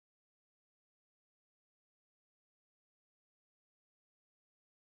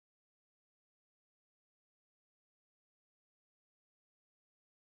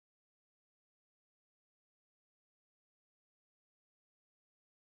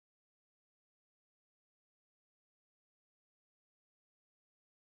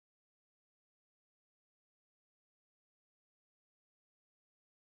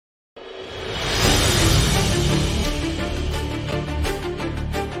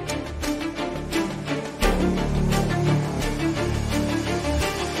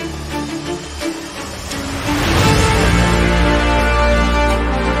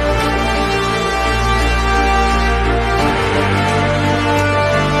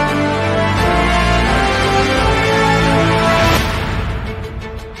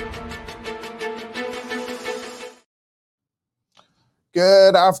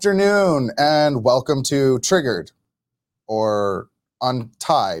Good afternoon and welcome to Triggered or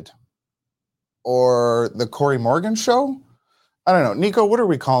Untied or the Cory Morgan Show. I don't know. Nico, what are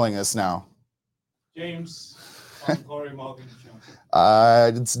we calling this now? James on the Cory Morgan Show.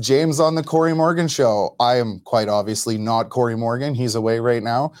 It's James on the Cory Morgan Show. I am quite obviously not Cory Morgan. He's away right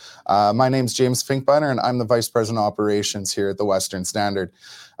now. My name's James Finkbeiner and I'm the Vice President of Operations here at the Western Standard.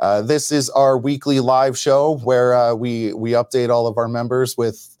 This is our weekly live show where we update all of our members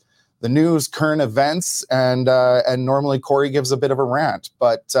with the news, current events, and normally Cory gives a bit of a rant.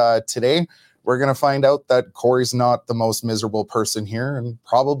 But today we're going to find out that Cory's not the most miserable person here, and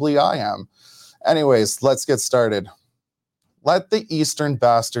probably I am. Anyways, let's get started. Let the Eastern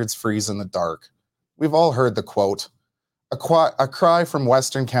bastards freeze in the dark. We've all heard the quote, a cry from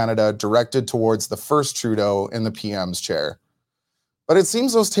Western Canada directed towards the first Trudeau in the PM's chair. But it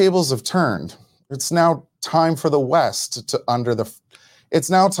seems those tables have turned. It's now time for the West to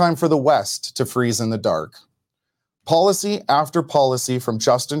freeze in the dark. Policy after policy from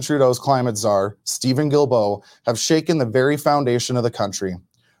Justin Trudeau's climate czar, Stephen Guilbeault, have shaken the very foundation of the country.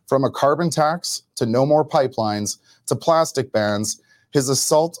 From a carbon tax to no more pipelines to plastic bans, his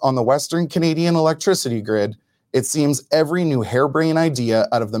assault on the Western Canadian electricity grid, it seems every new harebrained idea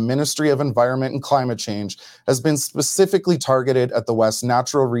out of the Ministry of Environment and Climate Change has been specifically targeted at the West's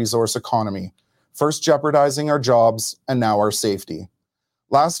natural resource economy, first jeopardizing our jobs and now our safety.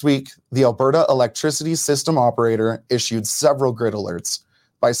 Last week, the Alberta Electricity System Operator issued several grid alerts.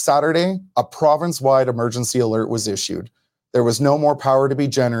 By Saturday, a province-wide emergency alert was issued. There was no more power to be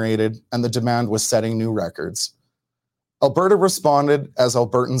generated, and the demand was setting new records. Alberta responded, as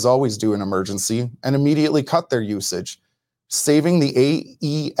Albertans always do in emergency, and immediately cut their usage, saving the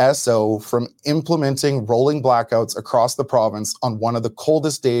AESO from implementing rolling blackouts across the province on one of the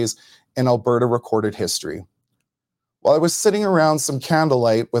coldest days in Alberta recorded history. While I was sitting around some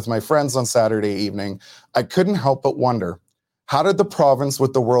candlelight with my friends on Saturday evening, I couldn't help but wonder, how did the province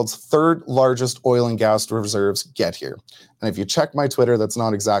with the world's third largest oil and gas reserves get here? And if you check my Twitter, that's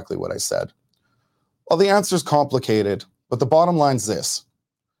not exactly what I said. Well, the answer is complicated, but the bottom line is this.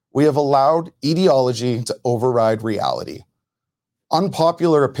 We have allowed ideology to override reality.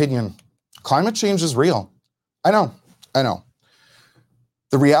 Unpopular opinion, climate change is real. I know.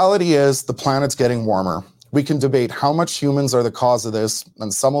 The reality is the planet's getting warmer. We can debate how much humans are the cause of this,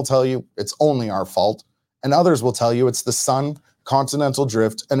 and some will tell you it's only our fault, and others will tell you it's the sun, continental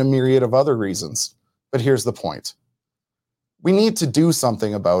drift, and a myriad of other reasons. But here's the point. We need to do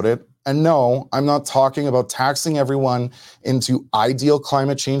something about it. And no, I'm not talking about taxing everyone into ideal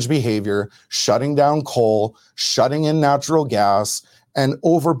climate change behavior, shutting down coal, shutting in natural gas, and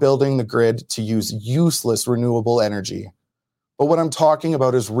overbuilding the grid to use useless renewable energy. But what I'm talking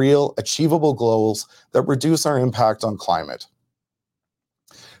about is real, achievable goals that reduce our impact on climate.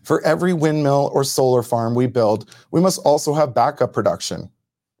 For every windmill or solar farm we build, we must also have backup production.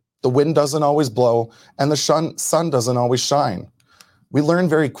 The wind doesn't always blow, and the sun doesn't always shine. We learned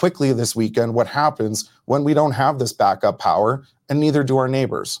very quickly this weekend what happens when we don't have this backup power, and neither do our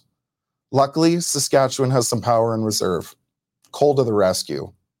neighbors. Luckily, Saskatchewan has some power in reserve. Coal to the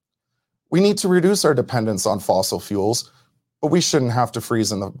rescue. We need to reduce our dependence on fossil fuels, but we shouldn't have to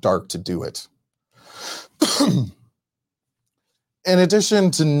freeze in the dark to do it. In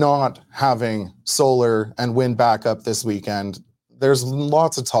addition to not having solar and wind backup this weekend, there's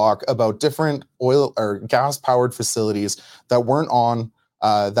lots of talk about different oil or gas-powered facilities that weren't on,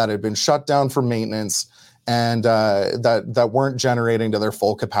 that had been shut down for maintenance, and that weren't generating to their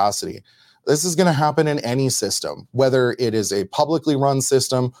full capacity. This is going to happen in any system, whether it is a publicly run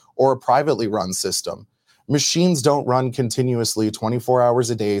system or a privately run system. Machines don't run continuously 24 hours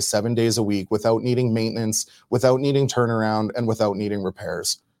a day, 7 days a week without needing maintenance, without needing turnaround, and without needing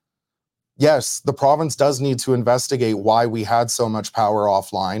repairs. Yes, the province does need to investigate why we had so much power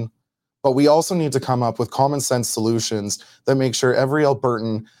offline, but we also need to come up with common sense solutions that make sure every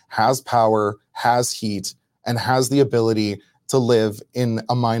Albertan has power, has heat, and has the ability to live in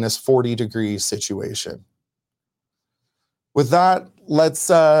a minus 40-degree situation. With that, let's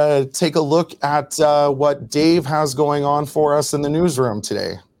take a look at what Dave has going on for us in the newsroom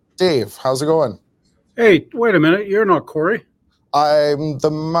today. Dave, how's it going? Hey, wait a minute. You're not Cory. I'm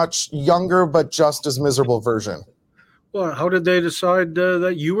the much younger but just as miserable version. Well, how did they decide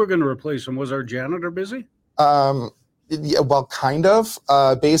that you were going to replace him? Was our janitor busy? Yeah, well, kind of.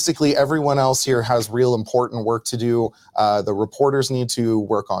 Basically, everyone else here has real important work to do. The reporters need to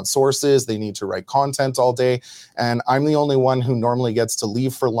work on sources. They need to write content all day. And I'm the only one who normally gets to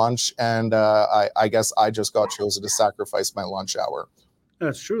leave for lunch. And I guess I just got chosen to sacrifice my lunch hour.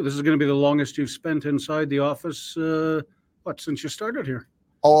 That's true. This is going to be the longest you've spent inside the office, since you started here?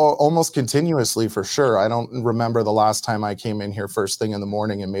 Oh, almost continuously for sure. I don't remember the last time I came in here first thing in the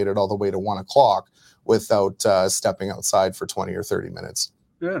morning and made it all the way to 1 o'clock without stepping outside for 20 or 30 minutes.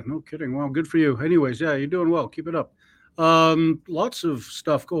 Yeah, no kidding. Well, good for you. Anyways, yeah, you're doing well. Keep it up. Lots of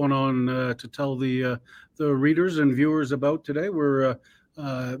stuff going on to tell the readers and viewers about today. We're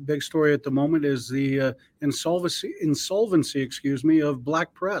big story at the moment is the insolvency, of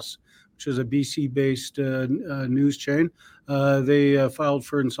Black Press, which is a BC-based news chain. They filed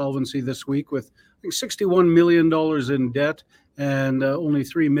for insolvency this week with I think $61 million in debt and only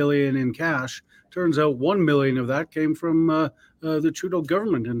 $3 million in cash. Turns out $1 million of that came from the Trudeau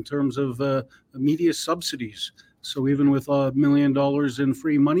government in terms of media subsidies. So even with $1 million in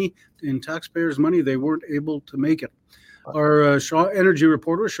free money, in taxpayers' money, they weren't able to make it. Our energy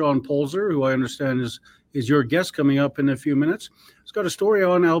reporter, Shaun Polczer, who I understand is your guest coming up in a few minutes, has got a story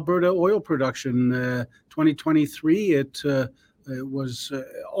on Alberta oil production. 2023, it was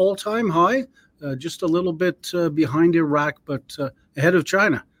all-time high, just a little bit behind Iraq, but ahead of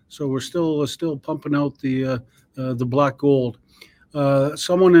China. So we're still pumping out the black gold.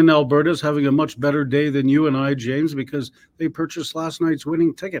 Someone in Alberta is having a much better day than you and I, James, because they purchased last night's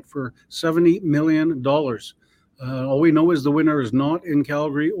winning ticket for $70 million. All we know is the winner is not in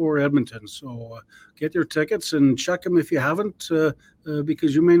Calgary or Edmonton. So get your tickets and check them if you haven't,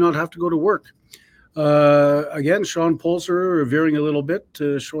 because you may not have to go to work. Again, Shaun Polczer, veering a little bit,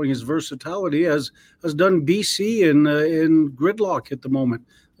 showing his versatility, has done BC in gridlock at the moment.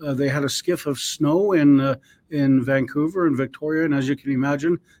 They had a skiff of snow in Vancouver and Victoria, and as you can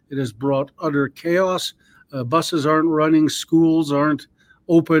imagine, it has brought utter chaos. Buses aren't running, schools aren't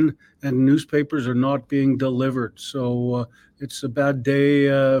open, and newspapers are not being delivered. So it's a bad day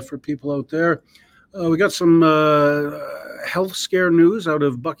for people out there. We got some health scare news out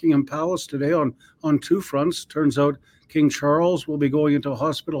of Buckingham Palace today on two fronts. Turns out King Charles will be going into a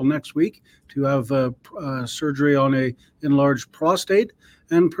hospital next week to have surgery on a enlarged prostate,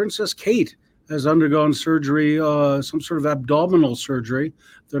 and Princess Kate has undergone surgery, some sort of abdominal surgery.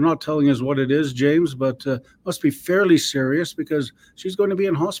 They're not telling us what it is, James, but must be fairly serious because she's going to be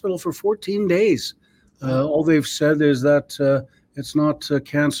in hospital for 14 days. All they've said is that it's not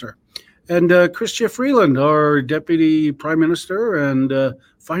cancer. And Chrystia Freeland, our Deputy Prime Minister and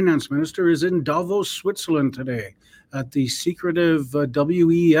Finance Minister, is in Davos, Switzerland today at the secretive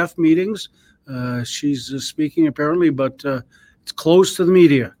WEF meetings. She's speaking apparently, but it's closed to the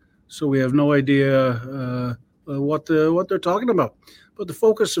media. So we have no idea what they're talking about. But the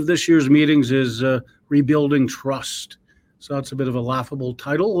focus of this year's meetings is rebuilding trust. So that's a bit of a laughable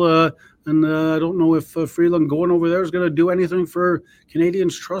title. And I don't know if Freeland going over there is going to do anything for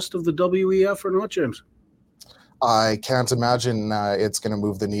Canadians' trust of the WEF or not, James. I can't imagine it's going to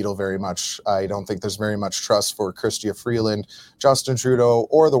move the needle very much. I don't think there's very much trust for Chrystia Freeland, Justin Trudeau,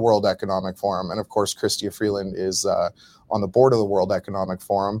 or the World Economic Forum. And of course, Chrystia Freeland is on the board of the World Economic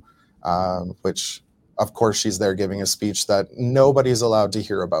Forum, which, of course, she's there giving a speech that nobody's allowed to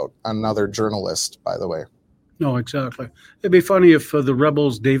hear about. Another journalist, by the way. No, exactly. It'd be funny if the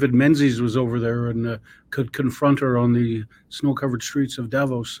Rebels' David Menzies was over there and could confront her on the snow-covered streets of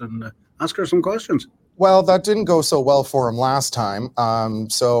Davos and ask her some questions. Well, that didn't go so well for him last time.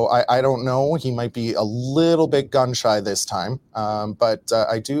 So I don't know. He might be a little bit gun-shy this time. But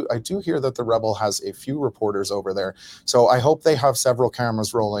I do hear that the Rebel has a few reporters over there. So I hope they have several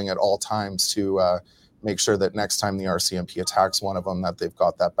cameras rolling at all times to make sure that next time the RCMP attacks one of them, that they've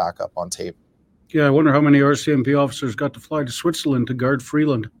got that backup on tape. Yeah, I wonder how many RCMP officers got to fly to Switzerland to guard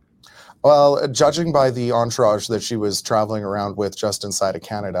Freeland. Well, judging by the entourage that she was traveling around with just inside of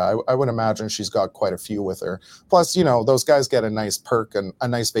Canada, I would imagine she's got quite a few with her. Plus, you know, those guys get a nice perk and a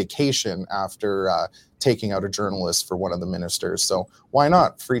nice vacation after taking out a journalist for one of the ministers. So why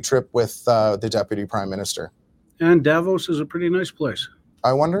not? Free trip with the Deputy Prime Minister. And Davos is a pretty nice place.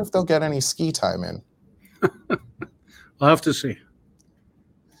 I wonder if they'll get any ski time in. I'll have to see.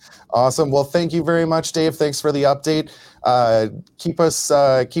 Awesome. Well, thank you very much, Dave. Thanks for the update. Keep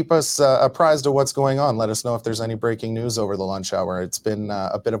us apprised of what's going on. Let us know if there's any breaking news over the lunch hour. It's been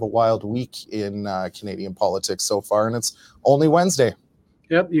a bit of a wild week in Canadian politics so far, and it's only Wednesday.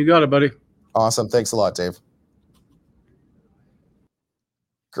 Yep, you got it, buddy. Awesome. Thanks a lot, Dave.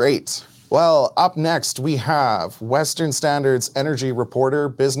 Great. Well, up next, we have Western Standard's energy reporter,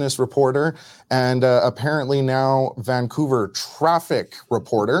 business reporter, and apparently now Vancouver traffic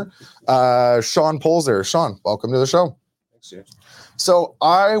reporter, Shaun Polczer. Shaun, welcome to the show. Thanks, James. So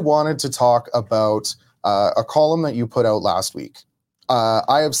I wanted to talk about a column that you put out last week.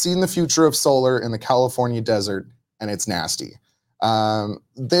 I have seen the future of solar in the California desert, and it's nasty.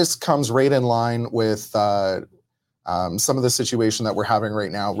 This comes right in line with some of the situation that we're having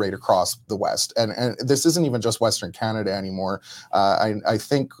right now, right across the West, and this isn't even just Western Canada anymore. I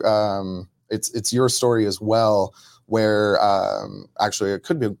think it's your story as well, where actually it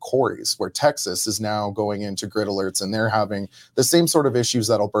could be Cory's, where Texas is now going into grid alerts, and they're having the same sort of issues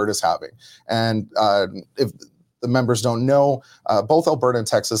that Alberta's having. And if the members don't know, both Alberta and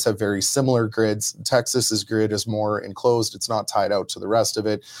Texas have very similar grids. Texas's grid is more enclosed. It's not tied out to the rest of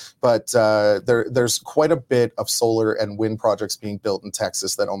it. But there's quite a bit of solar and wind projects being built in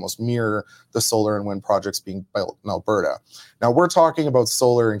Texas that almost mirror the solar and wind projects being built in Alberta. Now, we're talking about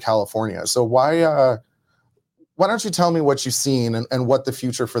solar in California. So why don't you tell me what you've seen and what the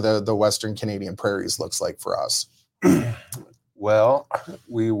future for the Western Canadian prairies looks like for us? Well,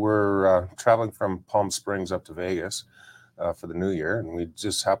 we were traveling from Palm Springs up to Vegas for the new year, and we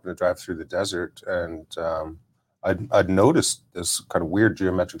just happened to drive through the desert, and I'd noticed this kind of weird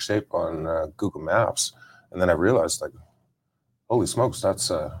geometric shape on Google Maps, and then I realized, like, holy smokes,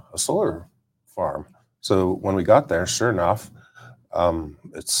 that's a solar farm. So when we got there, sure enough,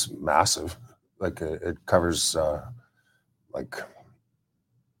 it's massive. Like it covers like,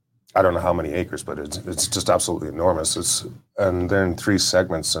 I don't know how many acres, but it's just absolutely enormous. And they're in 3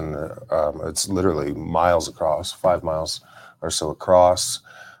 segments, and it's literally miles across, 5 miles or so across.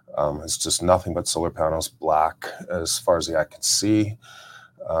 It's just nothing but solar panels, black as far as the eye can see.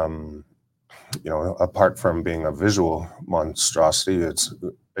 Apart from being a visual monstrosity, it's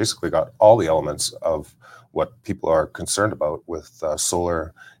basically got all the elements of what people are concerned about with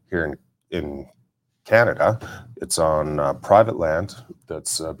solar here in Canada. It's on private land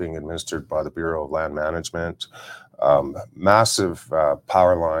that's being administered by the Bureau of Land Management. Massive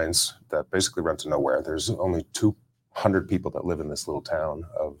power lines that basically run to nowhere. There's only 200 people that live in this little town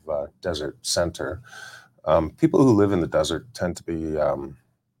of Desert Center. People who live in the desert tend to be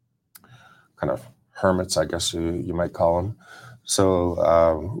kind of hermits, I guess you might call them.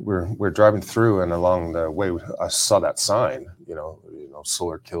 So we're driving through, and along the way I saw that sign,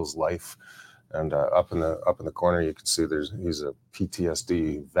 solar kills life. And up in the corner, you can see he's a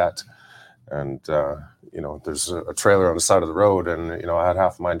PTSD vet, and there's a trailer on the side of the road, and I had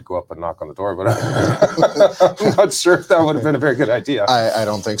half a mind to go up and knock on the door, but I'm not sure if that would have been a very good idea. I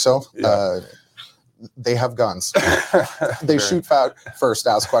don't think so. Yeah. They have guns. They shoot first,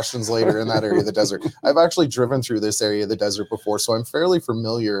 ask questions later in that area of the desert. I've actually driven through this area of the desert before, so I'm fairly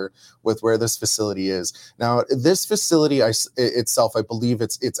familiar with where this facility is. Now, this facility itself, I believe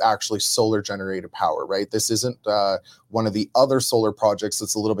it's actually solar generated power, right? This isn't one of the other solar projects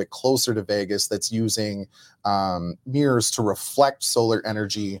that's a little bit closer to Vegas that's using mirrors to reflect solar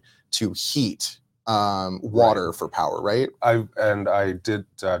energy to heat water for power, right? I did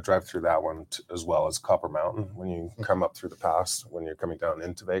drive through that one as well as Copper Mountain when you come up through the pass when you're coming down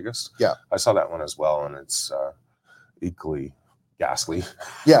into Vegas. Yeah, I saw that one as well, and it's equally ghastly.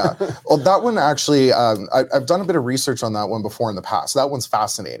 Yeah, well, that one actually, I've done a bit of research on that one before in the past. That one's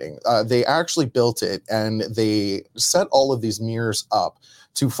fascinating. They actually built it, and they set all of these mirrors up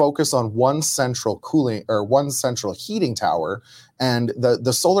to focus on one central heating tower. And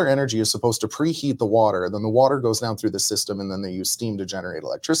the solar energy is supposed to preheat the water. Then the water goes down through the system, and then they use steam to generate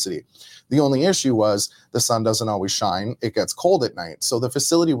electricity. The only issue was the sun doesn't always shine. It gets cold at night. So the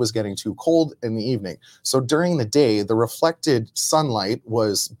facility was getting too cold in the evening. So during the day, the reflected sunlight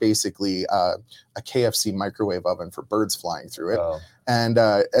was basically a KFC microwave oven for birds flying through it. Oh. And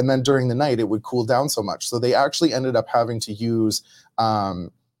then during the night, it would cool down so much. So they actually ended up having to use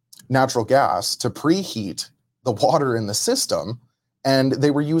natural gas to preheat the water in the system. And they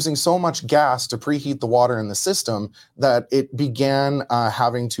were using so much gas to preheat the water in the system that it began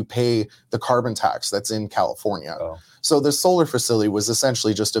having to pay the carbon tax that's in California. Oh. So the solar facility was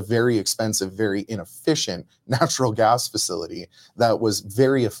essentially just a very expensive, very inefficient natural gas facility that was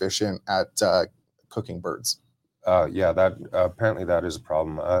very efficient at cooking birds. That apparently that is a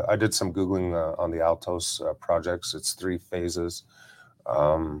problem. I did some Googling on the Altos projects. It's 3 phases.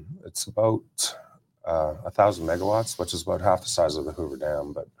 It's about 1,000 megawatts, which is about half the size of the Hoover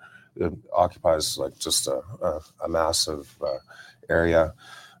Dam, but it occupies like just a massive area.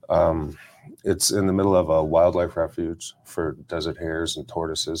 It's in the middle of a wildlife refuge for desert hares and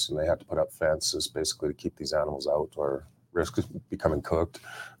tortoises, and they had to put up fences basically to keep these animals out or risk becoming cooked.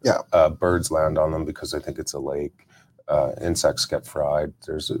 Yeah. Birds land on them because they think it's a lake. Insects get fried.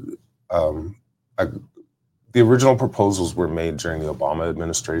 The original proposals were made during the Obama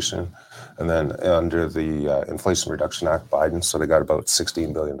administration, and then under the Inflation Reduction Act, Biden, so they got about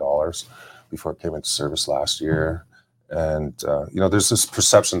 $16 billion before it came into service last year. And, there's this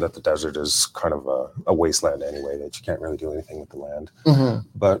perception that the desert is kind of a wasteland anyway, that you can't really do anything with the land. Mm-hmm.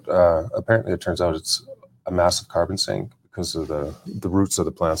 But apparently it turns out it's a massive carbon sink because of the roots of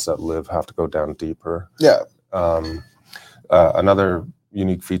the plants that live have to go down deeper. Yeah. Another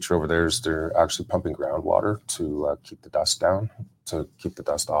unique feature over there is they're actually pumping groundwater to keep the dust down, to keep the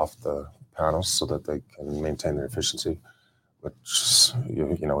dust off the panels so that they can maintain their efficiency, which,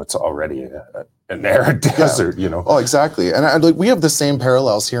 it's already an arid desert, Oh, exactly. And like we have the same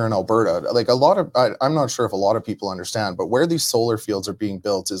parallels here in Alberta. Like I'm not sure if a lot of people understand, but where these solar fields are being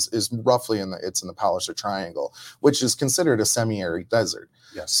built is roughly in the Palliser Triangle, which is considered a semi-arid desert.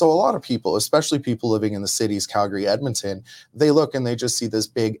 Yes. So a lot of people, especially people living in the cities, Calgary, Edmonton, they look and they just see this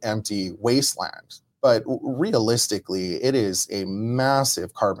big empty wasteland. But realistically, it is a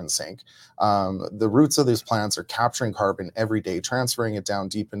massive carbon sink. The roots of these plants are capturing carbon every day, transferring it down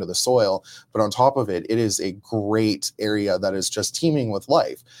deep into the soil. But on top of it, it is a great area that is just teeming with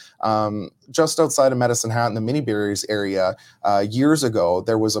life. Just outside of Medicine Hat in the Mini Berries area, years ago,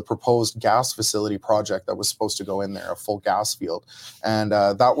 there was a proposed gas facility project that was supposed to go in there, a full gas field. And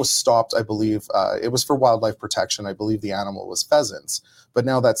that was stopped, I believe. It was for wildlife protection. I believe the animal was pheasants. But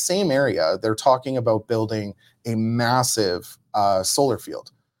now that same area, they're talking about building a massive solar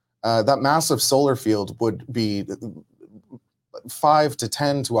field. That massive solar field would be 5 to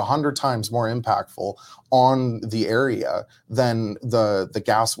 10 to 100 times more impactful on the area than the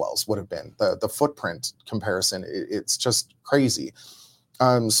gas wells would have been. The footprint comparison, it's just crazy.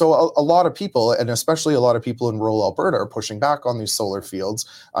 So a lot of people, and especially a lot of people in rural Alberta, are pushing back on these solar fields.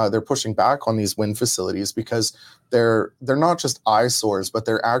 They're pushing back on these wind facilities because they're not just eyesores, but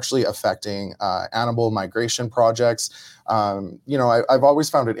they're actually affecting animal migration projects. I've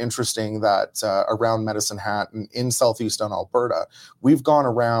always found it interesting that around Medicine Hat and in southeastern Alberta, we've gone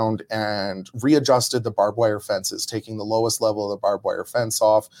around and readjusted the barbed wire fences, taking the lowest level of the barbed wire fence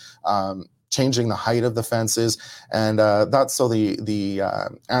off, changing the height of the fences, and that's so the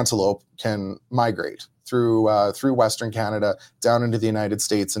antelope can migrate through Western Canada, down into the United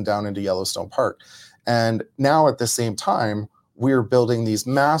States and down into Yellowstone Park. And now at the same time, we're building these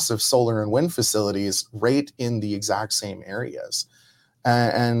massive solar and wind facilities right in the exact same areas.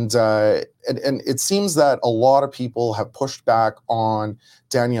 And it seems that a lot of people have pushed back on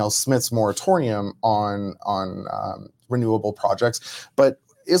Danielle Smith's moratorium on renewable projects, but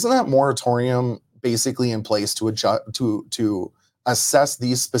isn't that moratorium basically in place to adjust to assess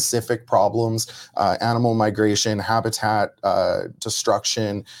these specific problems, animal migration, habitat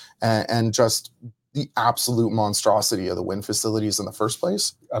destruction, and just the absolute monstrosity of the wind facilities in the first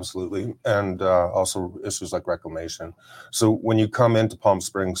place? Absolutely. And also issues like reclamation. So when you come into Palm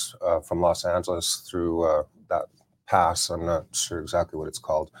Springs from Los Angeles through that pass, I'm not sure exactly what it's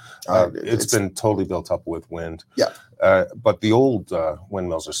called. It's been totally built up with wind. Yeah. But the old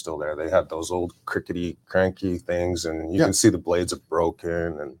windmills are still there. They had those old crickety, cranky things, and you can see the blades have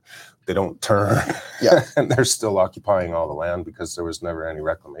broken and they don't turn. Yeah. And they're still occupying all the land because there was never any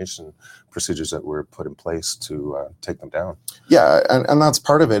reclamation procedures that were put in place to take them down. Yeah, and that's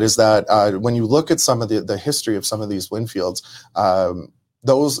part of it, is that when you look at some of the history of some of these wind fields,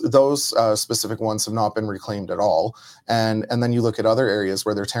 those specific ones have not been reclaimed at all. And then you look at other areas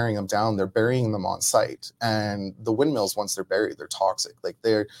where they're tearing them down, they're burying them on site. And the windmills, once they're buried, they're toxic. Like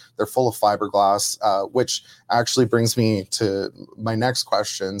they're full of fiberglass, which actually brings me to my next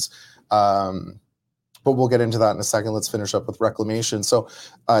questions. But we'll get into that in a second. Let's finish up with reclamation. So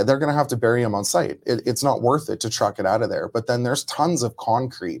they're going to have to bury them on site. It's not worth it to truck it out of there. But then there's tons of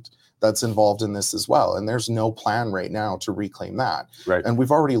concrete that's involved in this as well. And there's no plan right now to reclaim that. Right. And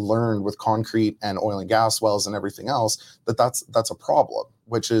we've already learned with concrete and oil and gas wells and everything else that's a problem,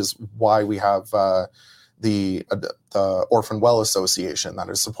 which is why we have the Orphan Well Association that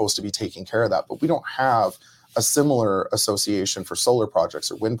is supposed to be taking care of that. But we don't have a similar association for solar projects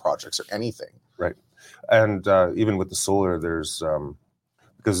or wind projects or anything. Right. And even with the solar, there's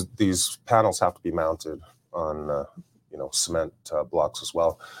because these panels have to be mounted on cement blocks as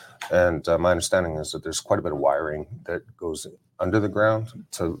well. And my understanding is that there's quite a bit of wiring that goes under the ground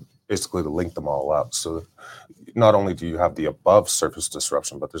to basically to link them all up. So not only do you have the above surface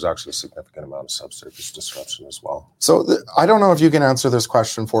disruption, but there's actually a significant amount of subsurface disruption as well. So I don't know if you can answer this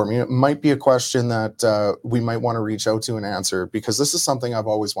question for me. It might be a question that we might want to reach out to and answer, because this is something I've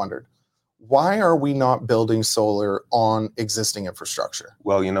always wondered. Why are we not building solar on existing infrastructure?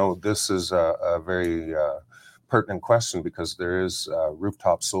 Well, this is a very pertinent question, because there is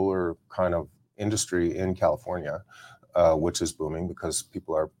rooftop solar kind of industry in California, which is booming because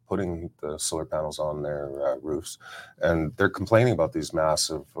people are putting the solar panels on their roofs, and they're complaining about these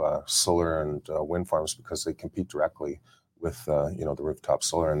massive solar and wind farms because they compete directly with the rooftop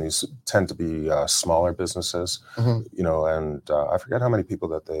solar, and these tend to be smaller businesses, and I forget how many people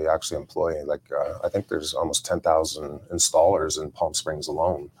that they actually employ. Like I think there's almost 10,000 installers in Palm Springs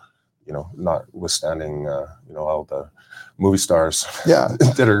alone. Notwithstanding all the movie stars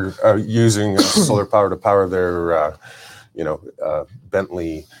that are using solar power to power their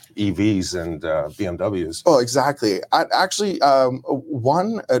Bentley EVs and BMWs. Oh, exactly.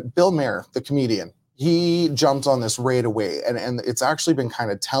 Bill Maher, the comedian, he jumped on this right away. And it's actually been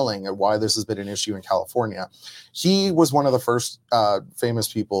kind of telling at why this has been an issue in California. He was one of the first famous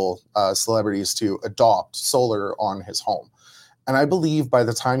people, celebrities, to adopt solar on his home. And I believe by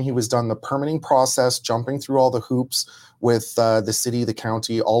the time he was done the permitting process, jumping through all the hoops with the city, the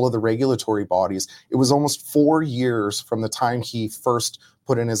county, all of the regulatory bodies, it was almost 4 years from the time he first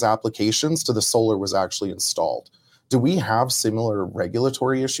put in his applications to the solar was actually installed. Do we have similar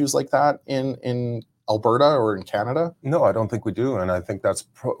regulatory issues like that in Alberta or in Canada? No, I don't think we do. And I think that's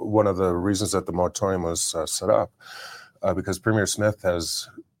one of the reasons that the moratorium was set up, because Premier Smith has...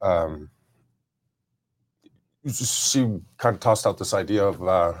 she kind of tossed out this idea of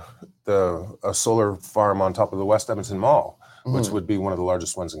a solar farm on top of the West Edmonton Mall, which would be one of the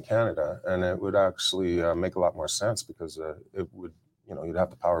largest ones in Canada. And it would actually make a lot more sense because it would, you'd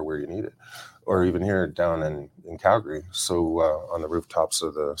have the power where you need it. Or even here down in Calgary, so on the rooftops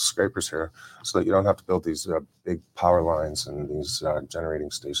of the scrapers here, so that you don't have to build these big power lines and these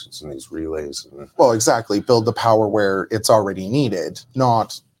generating stations and these relays. Well, exactly. Build the power where it's already needed,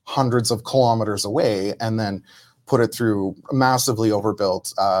 not hundreds of kilometers away, and then put it through massively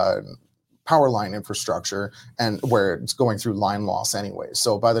overbuilt power line infrastructure, and where it's going through line loss anyway.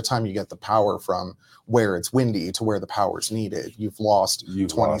 So by the time you get the power from where it's windy to where the power's needed, you've lost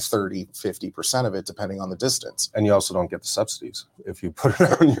 20, 30, 50% of it, depending on the distance. And you also don't get the subsidies if you put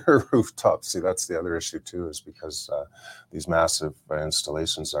it on your rooftop. See, that's the other issue too, is because these massive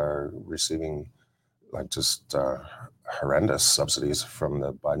installations are receiving just horrendous subsidies from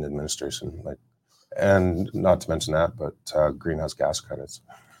the Biden administration, and not to mention that, but greenhouse gas credits.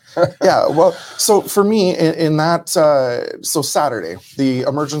 Yeah, well, so for me, in that, so Saturday, the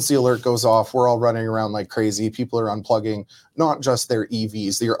emergency alert goes off. We're all running around like crazy. People are unplugging not just their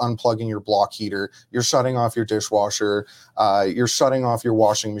EVs. You're unplugging your block heater. You're shutting off your dishwasher. You're shutting off your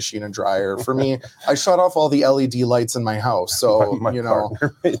washing machine and dryer. For me, I shut off all the LED lights in my house. So, my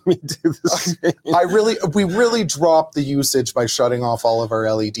partner made me do this. We really dropped the usage by shutting off all of our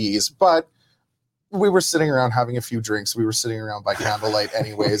LEDs, but we were sitting around having a few drinks. We were sitting around by candlelight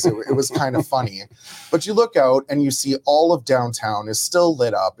anyways. It was kind of funny. But you look out and you see all of downtown is still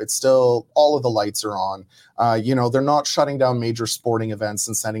lit up. It's still, all of the lights are on. They're not shutting down major sporting events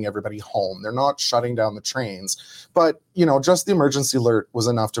and sending everybody home. They're not shutting down the trains. But, just the emergency alert was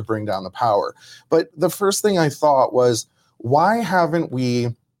enough to bring down the power. But the first thing I thought was, why haven't we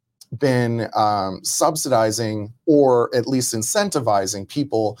been subsidizing or at least incentivizing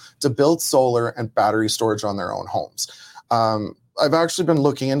people to build solar and battery storage on their own homes? I've actually been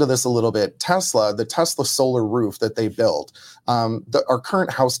looking into this a little bit. The Tesla solar roof that they build, our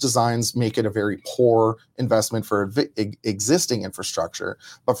current house designs make it a very poor investment for existing infrastructure,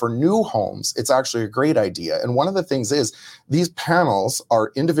 but for new homes, it's actually a great idea. And one of the things is these panels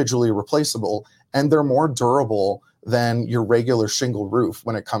are individually replaceable and they're more durable than your regular shingle roof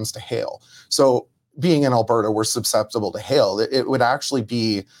when it comes to hail. So being in Alberta, we're susceptible to hail. It would actually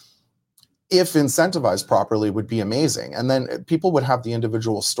be, if incentivized properly, would be amazing. And then people would have the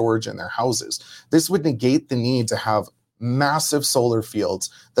individual storage in their houses. This would negate the need to have massive solar fields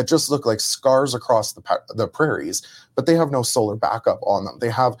that just look like scars across the prairies, but they have no solar backup on them.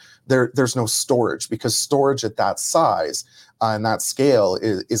 There's no storage, because storage at that size and that scale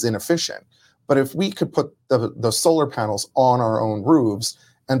is inefficient. But if we could put the solar panels on our own roofs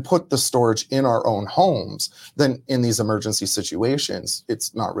and put the storage in our own homes, then in these emergency situations,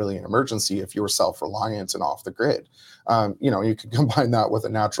 it's not really an emergency if you're self-reliant and off the grid. You could combine that with a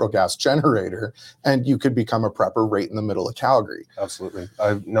natural gas generator and you could become a prepper right in the middle of Calgary. Absolutely.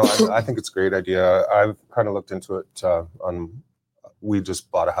 I think it's a great idea. I've kind of looked into it. We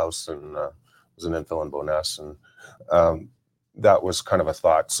just bought a house and it was an infill in Bowness, and that was kind of a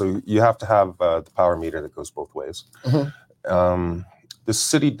thought. So you have to have the power meter that goes both ways. the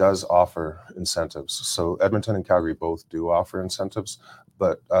city does offer incentives. So Edmonton and Calgary both do offer incentives,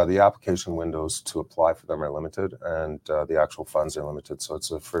 but the application windows to apply for them are limited, and the actual funds are limited. So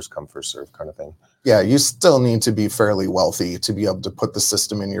it's a first come, first serve kind of thing. Yeah, you still need to be fairly wealthy to be able to put the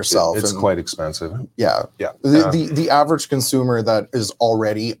system in yourself. It's quite expensive. Yeah. Yeah. The average consumer that is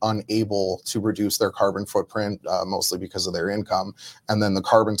already unable to reduce their carbon footprint, mostly because of their income, and then the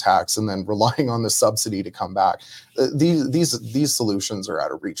carbon tax, and then relying on the subsidy to come back, these solutions are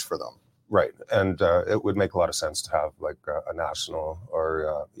out of reach for them. Right, and it would make a lot of sense to have like a national,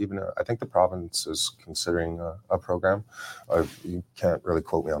 or even I think the province is considering a program. You can't really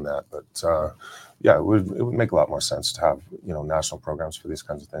quote me on that, but yeah, it would make a lot more sense to have, you know, national programs for these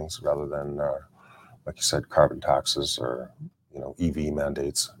kinds of things rather than like you said, carbon taxes or, you know, EV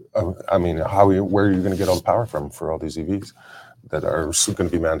mandates. I mean, where are you going to get all the power from for all these EVs that are going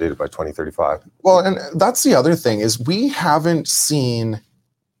to be mandated by 2035? Well, and that's the other thing is we haven't seen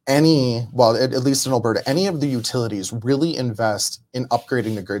any, well, at least in Alberta, any of the utilities really invest in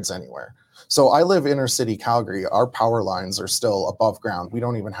upgrading the grids anywhere. So I live inner city Calgary. Our power lines are still above ground. We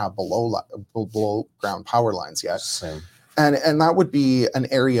don't even have below ground power lines yet. Same. And that would be an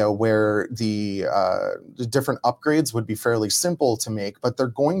area where the different upgrades would be fairly simple to make, but they're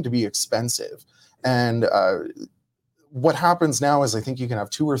going to be expensive. And what happens now is I think you can have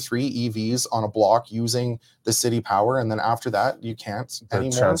 2 or 3 EVs on a block using the city power, and then after that you can't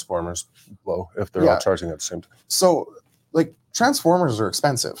anymore. The transformers blow if they're all charging at the same time. So like transformers are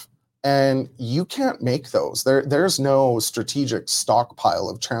expensive, and you can't make those. There's no strategic stockpile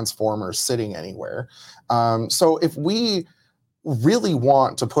of transformers sitting anywhere. So if we really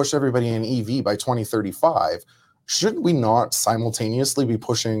want to push everybody in EV by 2035, should we not simultaneously be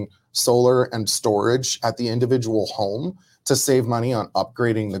pushing solar and storage at the individual home to save money on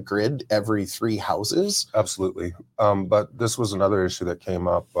upgrading the grid every 3 houses? Absolutely. But this was another issue that came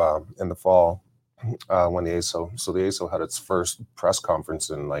up in the fall when the ASO, so the ASO had its first press conference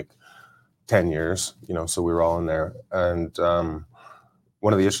in like 10 years, you know, so we were all in there. And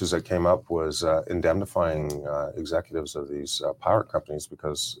one of the issues that came up was indemnifying executives of these power companies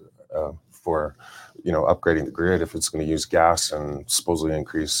because for, you know, upgrading the grid, if it's going to use gas and supposedly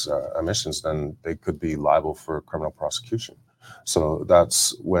increase emissions, then they could be liable for criminal prosecution. So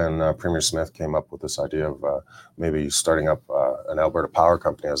that's when Premier Smith came up with this idea of maybe starting up an Alberta power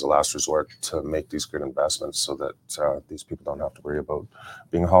company as a last resort to make these grid investments so that these people don't have to worry about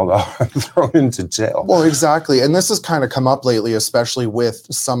being hauled off and thrown into jail. Well, exactly. And this has kind of come up lately, especially with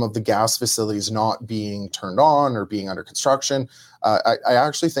some of the gas facilities not being turned on or being under construction. I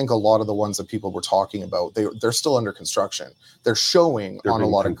actually think a lot of the ones that people were talking about, they're still under construction. They're showing on a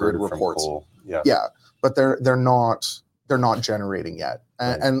lot of grid reports. Yeah, but they're not generating yet.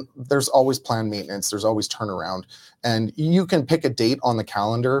 And there's always planned maintenance. There's always turnaround. And you can pick a date on the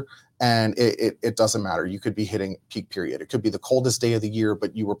calendar and it doesn't matter. You could be hitting peak period. It could be the coldest day of the year,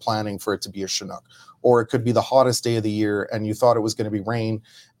 but you were planning for it to be a Chinook. Or it could be the hottest day of the year and you thought it was going to be rain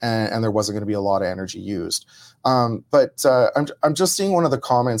and there wasn't going to be a lot of energy used. But I'm just seeing one of the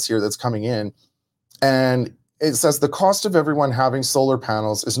comments here that's coming in, and it says the cost of everyone having solar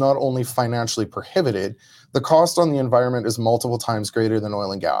panels is not only financially prohibited, the cost on the environment is multiple times greater than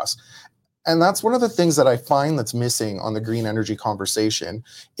oil and gas. And that's one of the things that I find that's missing on the green energy conversation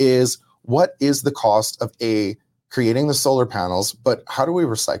is what is the cost of creating the solar panels, but how do we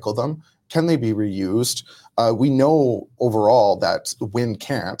recycle them? Can they be reused? We know overall that wind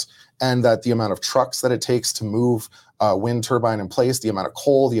can't, and that the amount of trucks that it takes to move wind turbine in place, the amount of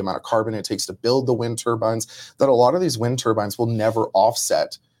coal, the amount of carbon it takes to build the wind turbines, that a lot of these wind turbines will never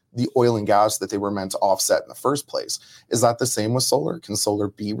offset the oil and gas that they were meant to offset in the first place. Is that the same with solar? Can solar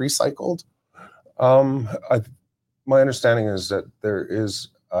be recycled? My understanding is that there is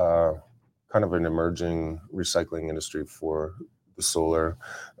kind of an emerging recycling industry for the solar.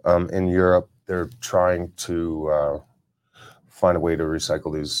 In Europe, they're trying to find a way to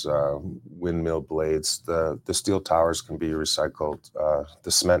recycle these windmill blades. The steel towers can be recycled.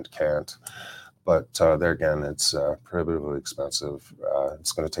 The cement can't. But there again, it's prohibitively expensive.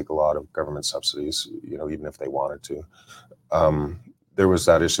 It's going to take a lot of government subsidies, you know, even if they wanted to. There was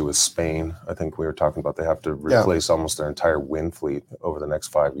that issue with Spain. I think we were talking about they have to replace almost their entire wind fleet over the next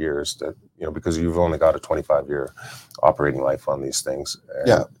 5 years. That, you know, because you've only got a 25-year operating life on these things.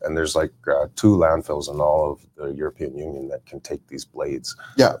 And, and there's like 2 landfills in all of the European Union that can take these blades.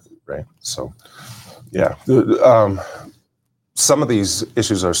 Yeah. Right. So, yeah. Some of these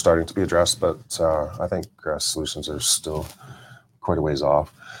issues are starting to be addressed, but I think solutions are still quite a ways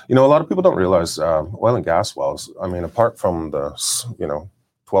off. You know, a lot of people don't realize oil and gas wells, I mean, apart from the, you know,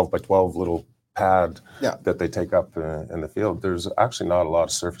 12 by 12 little pad Yeah. that they take up in the field, there's actually not a lot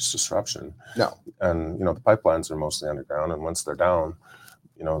of surface disruption. No. And, the pipelines are mostly underground, and once they're down,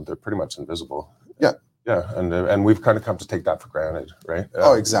 they're pretty much invisible. Yeah. Yeah, and we've kind of come to take that for granted, right?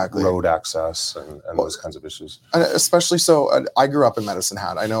 Oh, exactly. Road access and those kinds of issues. And especially so, I grew up in Medicine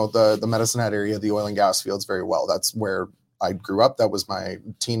Hat. I know the Medicine Hat area, the oil and gas fields very well. That's where I grew up. That was my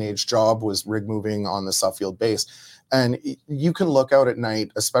teenage job, was rig moving on the Suffield base. And you can look out at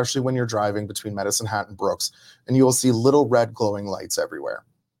night, especially when you're driving between Medicine Hat and Brooks, and you will see little red glowing lights everywhere.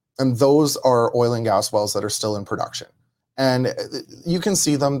 And those are oil and gas wells that are still in production. And you can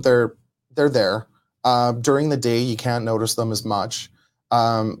see them, they're there. During the day, you can't notice them as much.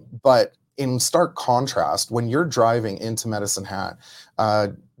 But in stark contrast, when you're driving into Medicine Hat,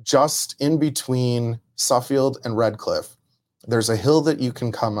 just in between Suffield and Redcliffe, there's a hill that you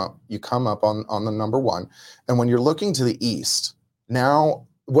can come up. You come up on the number one. And when you're looking to the east, now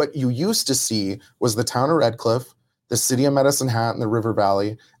what you used to see was the town of Redcliffe, the city of Medicine Hat and the River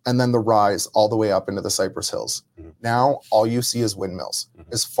Valley, and then the rise all the way up into the Cypress Hills. Mm-hmm. Now, all you see is windmills.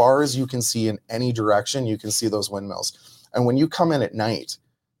 Mm-hmm. As far as you can see in any direction, you can see those windmills. And when you come in at night,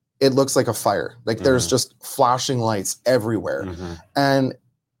 it looks like a fire. Like there's just flashing lights everywhere. Mm-hmm. And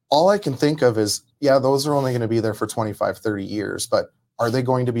all I can think of is, yeah, those are only going to be there for 25, 30 years, but are they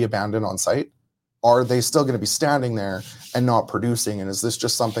going to be abandoned on site? Are they still going to be standing there and not producing? And is this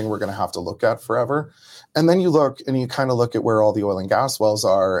just something we're going to have to look at forever? And then you look and you kind of look at where all the oil and gas wells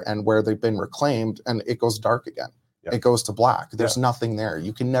are and where they've been reclaimed, and it goes dark again. Yep. It goes to black. There's nothing there.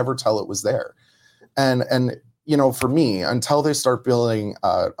 You can never tell it was there. And for me, until they start building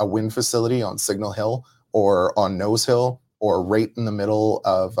a wind facility on Signal Hill or on Nose Hill or right in the middle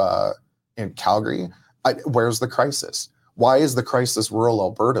of in Calgary, where's the crisis? Why is the crisis rural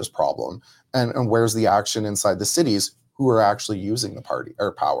Alberta's problem? And where's the action inside the cities who are actually using the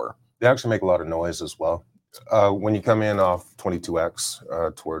power? They actually make a lot of noise as well. When you come in off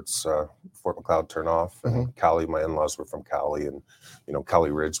 22X towards Fort McLeod turnoff, and Cali, my in-laws were from Cali, and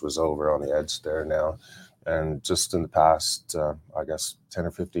Cali Ridge was over on the edge there now. And just in the past, I guess 10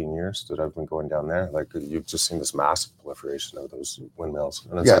 or 15 years that I've been going down there, like you've just seen this massive proliferation of those windmills.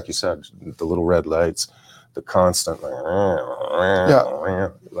 And it's like you said, the little red lights, the constant they're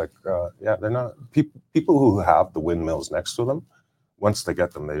not people who have the windmills next to them. Once they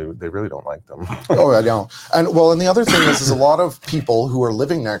get them, they really don't like them. Oh, I don't. And the other thing is a lot of people who are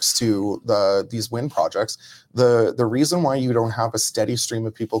living next to these wind projects, the reason why you don't have a steady stream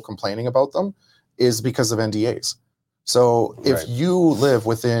of people complaining about them is because of NDAs. So if you live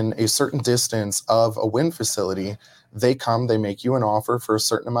within a certain distance of a wind facility, they make you an offer for a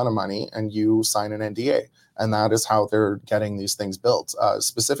certain amount of money and you sign an NDA. And that is how they're getting these things built,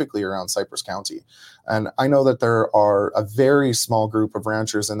 specifically around Cypress County. And I know that there are a very small group of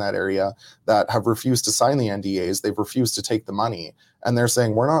ranchers in that area that have refused to sign the NDAs. They've refused to take the money. And they're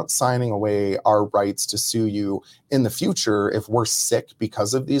saying, we're not signing away our rights to sue you in the future if we're sick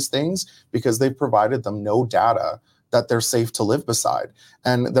because of these things, because they've provided them no data that they're safe to live beside.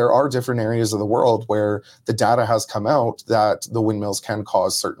 And there are different areas of the world where the data has come out that the windmills can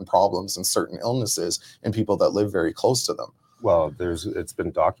cause certain problems and certain illnesses in people that live very close to them. Well, it's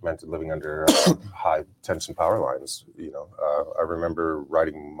been documented living under high tension power lines. I remember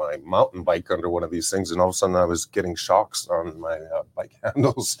riding my mountain bike under one of these things, and all of a sudden I was getting shocks on my bike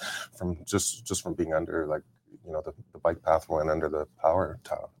handles from just from being under, like, the bike path went under the power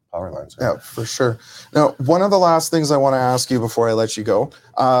lines. Right? Yeah, for sure. Now, one of the last things I want to ask you before I let you go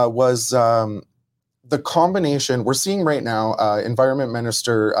was the combination we're seeing right now. Environment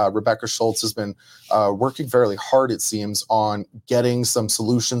Minister Rebecca Schultz has been working fairly hard, it seems, on getting some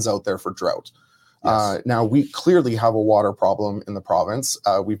solutions out there for drought. Yes. Now, we clearly have a water problem in the province.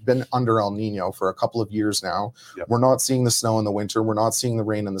 We've been under El Nino for a couple of years now. Yep. We're not seeing the snow in the winter. We're not seeing the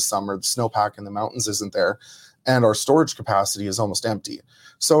rain in the summer. The snowpack in the mountains isn't there. And our storage capacity is almost empty.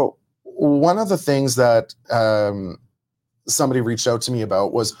 So one of the things that somebody reached out to me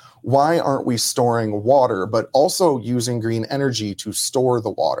about was, why aren't we storing water, but also using green energy to store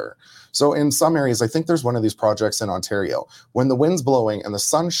the water? So in some areas, I think there's one of these projects in Ontario, when the wind's blowing and the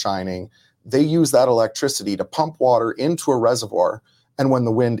sun's shining, they use that electricity to pump water into a reservoir. And when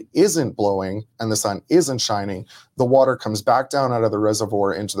the wind isn't blowing and the sun isn't shining, the water comes back down out of the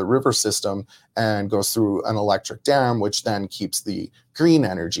reservoir into the river system and goes through an electric dam, which then keeps the green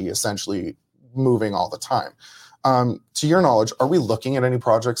energy essentially moving all the time. To your knowledge, are we looking at any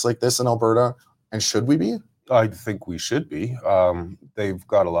projects like this in Alberta, and should we be? I think we should be. They've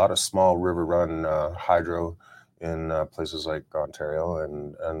got a lot of small river run hydro in places like Ontario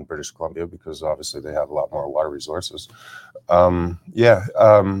and British Columbia, because obviously they have a lot more water resources.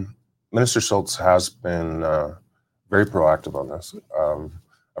 Minister Schultz has been very proactive on this.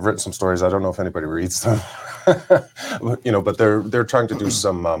 I've written some stories. I don't know if anybody reads them, but they're trying to do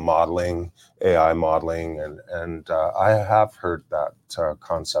some modeling, AI modeling, and I have heard that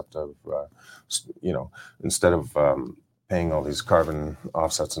concept of, instead of paying all these carbon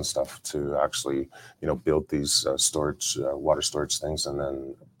offsets and stuff to actually, build these water storage things, and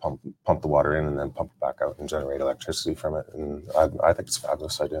then pump the water in and then pump it back out and generate electricity from it. And I think it's a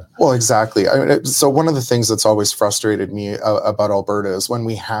fabulous idea. Well, exactly. I mean, so one of the things that's always frustrated me about Alberta is when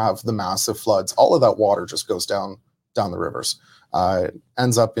we have the massive floods, all of that water just goes down the rivers,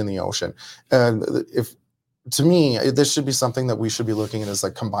 ends up in the ocean. And to me, this should be something that we should be looking at as a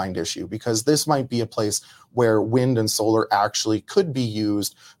combined issue, because this might be a place where wind and solar actually could be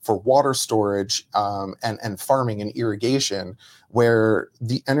used for water storage and farming and irrigation, where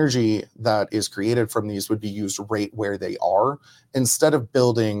the energy that is created from these would be used right where they are, instead of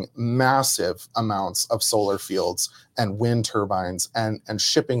building massive amounts of solar fields and wind turbines and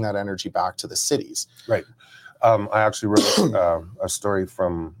shipping that energy back to the cities. Right. I actually wrote a story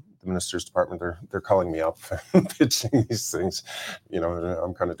from the minister's department. They're calling me up and pitching these things.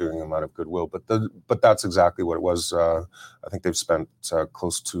 I'm kind of doing them out of goodwill, but that's exactly what it was. I think they've spent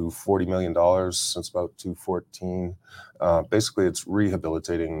close to $40 million since about 2014. Basically, it's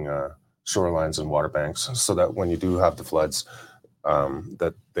rehabilitating shorelines and water banks so that when you do have the floods,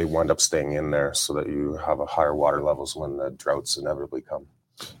 that they wind up staying in there, so that you have a higher water levels when the droughts inevitably come.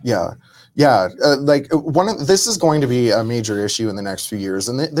 Yeah. This is going to be a major issue in the next few years,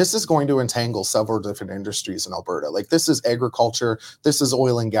 and this is going to entangle several different industries in Alberta. Like, this is agriculture, this is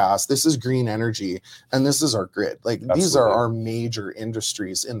oil and gas, this is green energy, and this is our grid. Absolutely. These are our major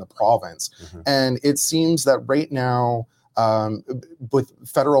industries in the province. Mm-hmm. And it seems that right now, with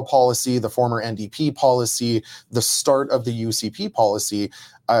federal policy, the former NDP policy, the start of the UCP policy,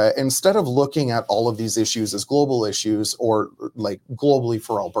 instead of looking at all of these issues as global issues, or like globally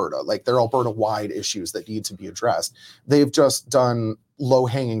for Alberta, like they're Alberta-wide issues that need to be addressed, they've just done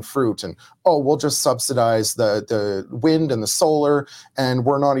low-hanging fruit and, we'll just subsidize the wind and the solar, and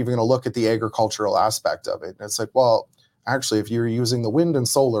we're not even going to look at the agricultural aspect of it. And it's like, well, actually, if you're using the wind and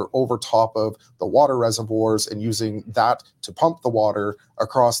solar over top of the water reservoirs and using that to pump the water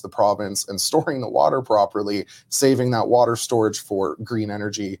across the province and storing the water properly, saving that water storage for green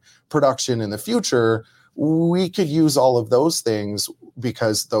energy production in the future, we could use all of those things,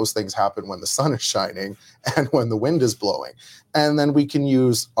 because those things happen when the sun is shining and when the wind is blowing. And then we can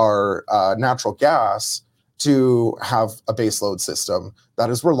use our natural gas to have a baseload system that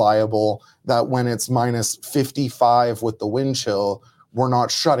is reliable, that when it's minus 55 with the wind chill, we're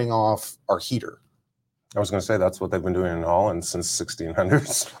not shutting off our heater. I was going to say that's what they've been doing in Holland since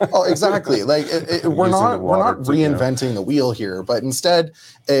 1600s. Oh, exactly. Like we're not reinventing the wheel here, but instead,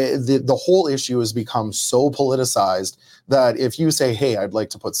 the whole issue has become so politicized that if you say, "Hey, I'd like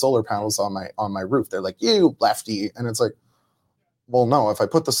to put solar panels on my roof," they're like, "You lefty," and it's like, well, no, if I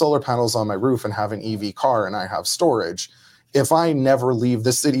put the solar panels on my roof and have an EV car and I have storage, if I never leave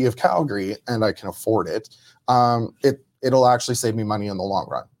the city of Calgary and I can afford it, it'll actually save me money in the long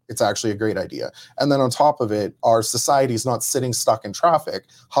run. It's actually a great idea. And then on top of it, our society is not sitting stuck in traffic,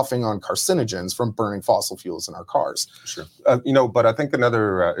 huffing on carcinogens from burning fossil fuels in our cars. Sure. But I think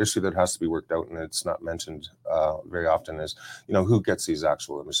another issue that has to be worked out, and it's not mentioned very often, is, who gets these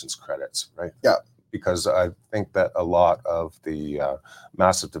actual emissions credits, right? Yeah. Because I think that a lot of the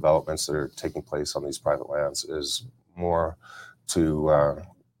massive developments that are taking place on these private lands is more to,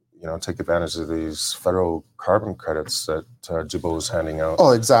 take advantage of these federal carbon credits that Jibbo is handing out.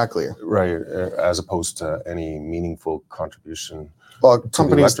 Oh, exactly. Right, as opposed to any meaningful contribution to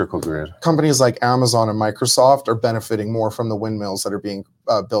the electrical grid. Companies like Amazon and Microsoft are benefiting more from the windmills that are being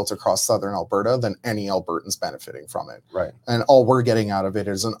built across southern Alberta than any Albertans benefiting from it. Right. And all we're getting out of it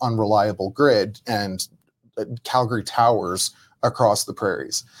is an unreliable grid and Calgary towers across the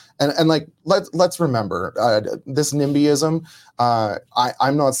prairies. And let's remember this NIMBYism.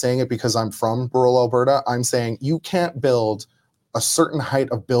 I'm not saying it because I'm from rural Alberta. I'm saying you can't build a certain height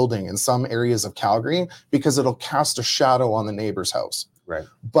of building in some areas of Calgary because it'll cast a shadow on the neighbor's house. Right.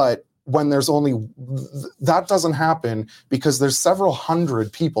 But when there's only, that doesn't happen because there's several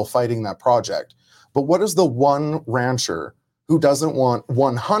hundred people fighting that project. But what is the one rancher who doesn't want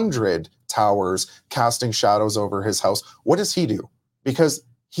 100 towers casting shadows over his house? What does he do? Because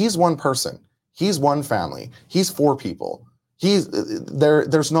he's one person, he's one family, he's 4 people.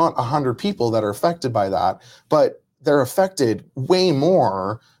 There's not 100 people that are affected by that, but they're affected way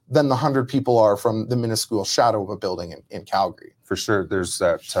more than the 100 people are from the minuscule shadow of a building in Calgary. For sure. There's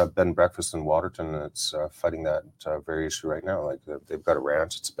that bed and breakfast in Waterton that's fighting that very issue right now. Like they've got a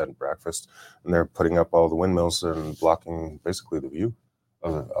ranch, it's a bed and breakfast, and they're putting up all the windmills and blocking basically the view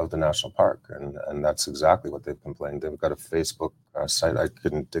of the national park. And that's exactly what they've complained. They've got a Facebook site. I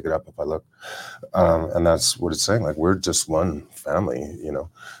couldn't dig it up if I looked. And that's what it's saying. Like, we're just one family, you know,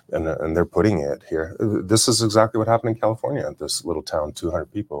 and they're putting it here. This is exactly what happened in California. This little town, 200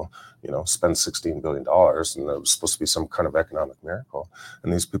 people, you know, spend $16 billion, and it was supposed to be some kind of economic miracle.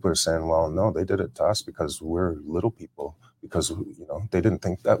 And these people are saying, well, no, they did it to us because we're little people, because, you know, they didn't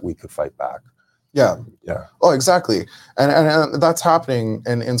think that we could fight back. Yeah. Yeah. Oh, exactly. And that's happening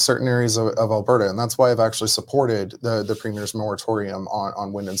in certain areas of Alberta. And that's why I've actually supported the Premier's moratorium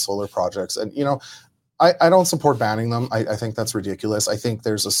on wind and solar projects. And, you know, I don't support banning them. I think that's ridiculous. I think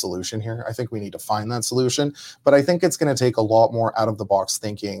there's a solution here. I think we need to find that solution. But I think it's going to take a lot more out of the box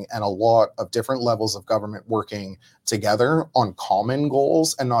thinking and a lot of different levels of government working together on common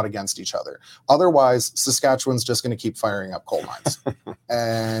goals and not against each other. Otherwise, Saskatchewan's just going to keep firing up coal mines.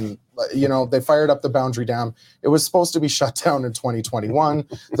 And, you know, they fired up the Boundary Dam. It was supposed to be shut down in 2021.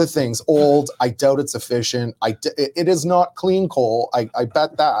 The thing's old. I doubt it's efficient. It is not clean coal. I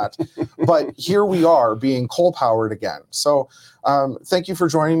bet that. But here we are being coal powered again. So thank you for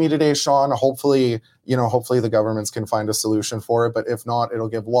joining me today, Shaun. Hopefully the governments can find a solution for it. But if not, it'll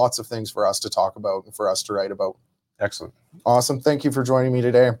give lots of things for us to talk about and for us to write about. Excellent. Awesome. Thank you for joining me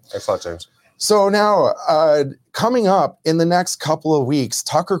today. Thanks a lot, James. So now, coming up in the next couple of weeks,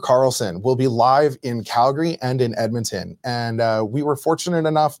 Tucker Carlson will be live in Calgary and in Edmonton. And we were fortunate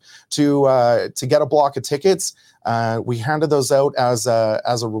enough to get a block of tickets. We handed those out as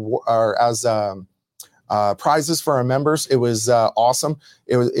prizes for our members. It was awesome.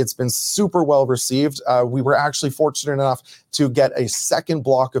 It's been super well received. We were actually fortunate enough to get a second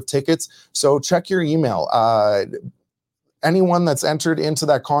block of tickets. So check your email. Anyone that's entered into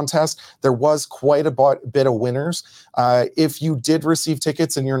that contest, there was quite a bit of winners. If you did receive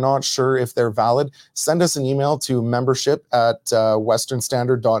tickets and you're not sure if they're valid, send us an email to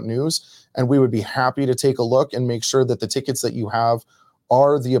membership@westernstandard.news, and we would be happy to take a look and make sure that the tickets that you have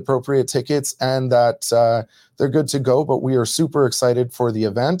are the appropriate tickets and that they're good to go. But we are super excited for the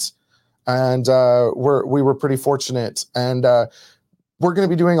event, and we were pretty fortunate. And we're going to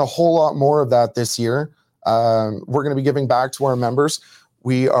be doing a whole lot more of that this year. We're going to be giving back to our members.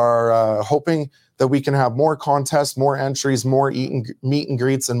 We are hoping that we can have more contests, more entries, more meet and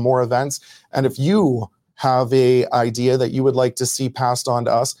greets, and more events. And if you have an idea that you would like to see passed on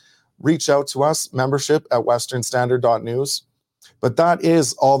to us, reach out to us, membership@westernstandard.news. But that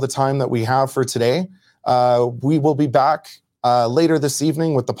is all the time that we have for today. We will be back later this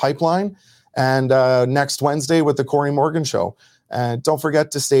evening with the Pipeline, and next Wednesday with the Cory Morgan Show. And don't forget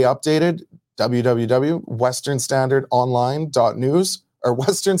to stay updated. www.westernstandardonline.news or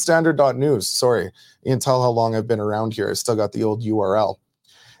westernstandard.news. Sorry, you can tell how long I've been around here. I still got the old URL.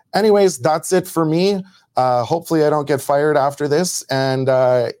 Anyways, that's it for me. Hopefully I don't get fired after this. And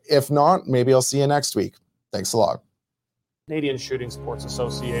if not, maybe I'll see you next week. Thanks a lot. Canadian Shooting Sports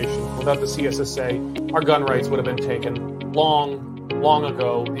Association. Without the CSSA, our gun rights would have been taken long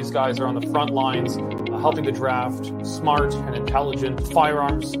ago. These guys are on the front lines helping to draft smart and intelligent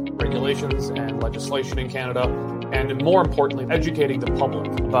firearms regulations and legislation in Canada, and more importantly, educating the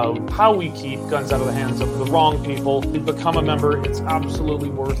public about how we keep guns out of the hands of the wrong people. To become a member, it's absolutely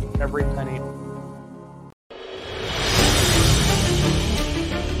worth every penny.